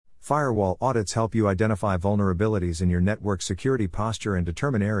Firewall audits help you identify vulnerabilities in your network security posture and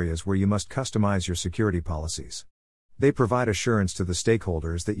determine areas where you must customize your security policies. They provide assurance to the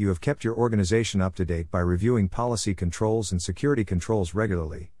stakeholders that you have kept your organization up to date by reviewing policy controls and security controls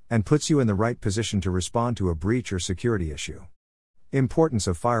regularly, and puts you in the right position to respond to a breach or security issue. Importance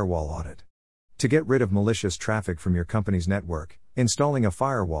of firewall audit. To get rid of malicious traffic from your company's network, installing a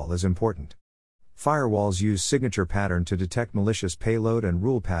firewall is important. Firewalls use signature pattern to detect malicious payload and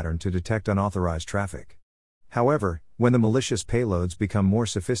rule pattern to detect unauthorized traffic. However, when the malicious payloads become more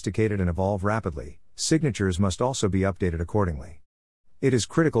sophisticated and evolve rapidly, signatures must also be updated accordingly. It is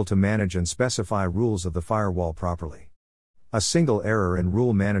critical to manage and specify rules of the firewall properly. A single error in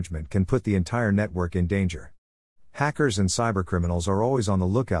rule management can put the entire network in danger. Hackers and cybercriminals are always on the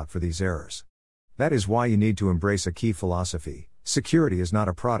lookout for these errors. That is why you need to embrace a key philosophy: security is not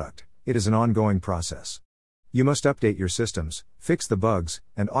a product, it is an ongoing process. You must update your systems, fix the bugs,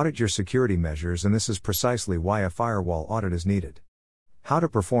 and audit your security measures, and this is precisely why a firewall audit is needed. How to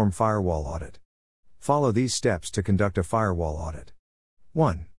perform firewall audit. Follow these steps to conduct a firewall audit.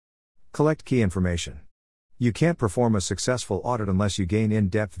 1. Collect key information. You can't perform a successful audit unless you gain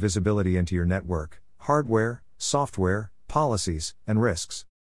in-depth visibility into your network, hardware, software, policies, and risks.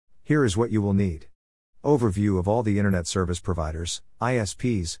 Here is what you will need. Overview of all the Internet Service Providers,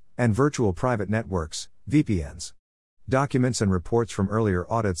 ISPs, and virtual private networks, VPNs. Documents and reports from earlier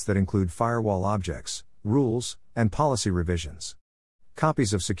audits that include firewall objects, rules, and policy revisions.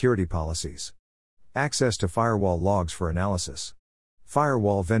 Copies of security policies. Access to firewall logs for analysis.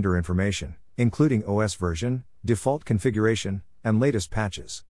 Firewall vendor information, including OS version, default configuration, and latest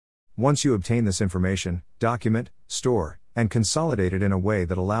patches. Once you obtain this information, document, store, and consolidate it in a way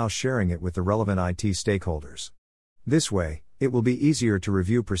that allows sharing it with the relevant IT stakeholders. This way, it will be easier to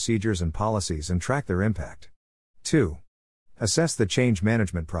review procedures and policies and track their impact. 2. Assess the change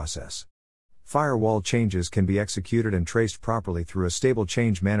management process. Firewall changes can be executed and traced properly through a stable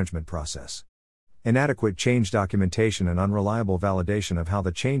change management process. Inadequate change documentation and unreliable validation of how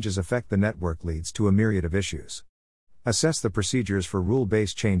the changes affect the network leads to a myriad of issues. Assess the procedures for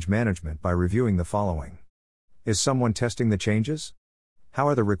rule-based change management by reviewing the following. Is someone testing the changes? How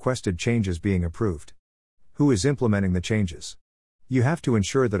are the requested changes being approved? Who is implementing the changes? You have to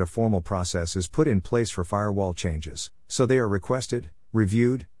ensure that a formal process is put in place for firewall changes, so they are requested,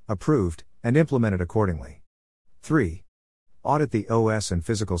 reviewed, approved, and implemented accordingly. 3. Audit the OS and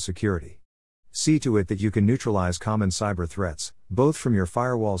physical security. See to it that you can neutralize common cyber threats, both from your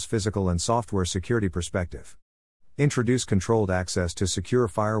firewall's physical and software security perspective. Introduce controlled access to secure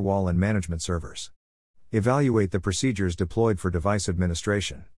firewall and management servers. Evaluate the procedures deployed for device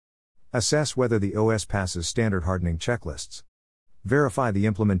administration. Assess whether the OS passes standard hardening checklists. Verify the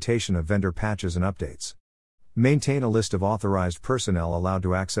implementation of vendor patches and updates. Maintain a list of authorized personnel allowed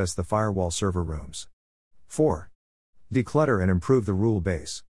to access the firewall server rooms. 4. Declutter and improve the rule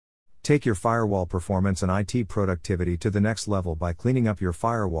base. Take your firewall performance and IT productivity to the next level by cleaning up your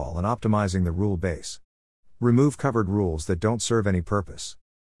firewall and optimizing the rule base. Remove covered rules that don't serve any purpose.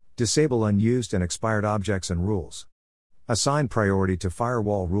 Disable unused and expired objects and rules. Assign priority to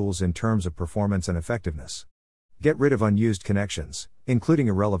firewall rules in terms of performance and effectiveness. Get rid of unused connections, including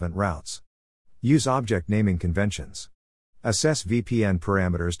irrelevant routes. Use object naming conventions. Assess VPN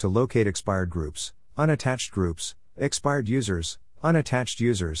parameters to locate expired groups, unattached groups, expired users, unattached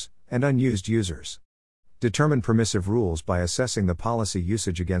users, and unused users. Determine permissive rules by assessing the policy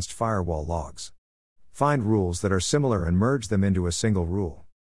usage against firewall logs. Find rules that are similar and merge them into a single rule.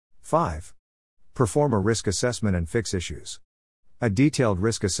 5. Perform a risk assessment and fix issues. A detailed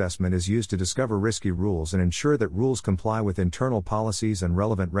risk assessment is used to discover risky rules and ensure that rules comply with internal policies and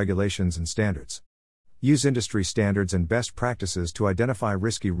relevant regulations and standards. Use industry standards and best practices to identify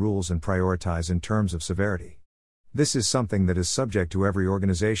risky rules and prioritize in terms of severity. This is something that is subject to every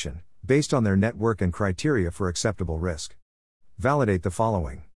organization, based on their network and criteria for acceptable risk. Validate the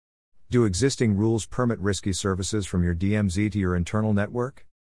following. Do existing rules permit risky services from your DMZ to your internal network?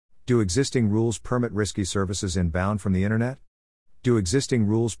 Do existing rules permit risky services inbound from the Internet? Do existing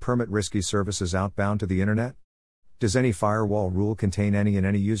rules permit risky services outbound to the Internet? Does any firewall rule contain any in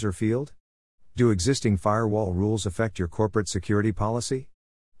any user field? Do existing firewall rules affect your corporate security policy?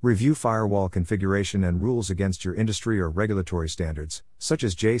 Review firewall configuration and rules against your industry or regulatory standards, such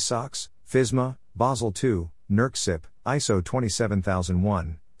as JSOX, FISMA, Basel II, NERC-CIP, ISO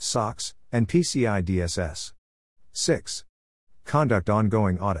 27001, SOX, and PCI DSS. 6. Conduct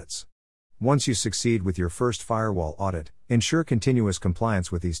ongoing audits. Once you succeed with your first firewall audit, ensure continuous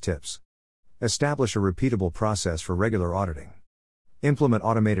compliance with these tips. Establish a repeatable process for regular auditing. Implement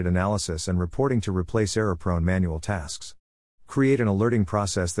automated analysis and reporting to replace error-prone manual tasks. Create an alerting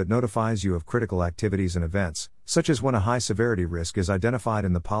process that notifies you of critical activities and events, such as when a high severity risk is identified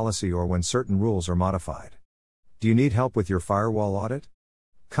in the policy or when certain rules are modified. Do you need help with your firewall audit?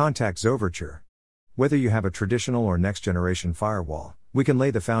 Contact XOverture. Whether you have a traditional or next-generation firewall, we can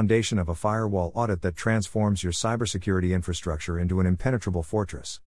lay the foundation of a firewall audit that transforms your cybersecurity infrastructure into an impenetrable fortress.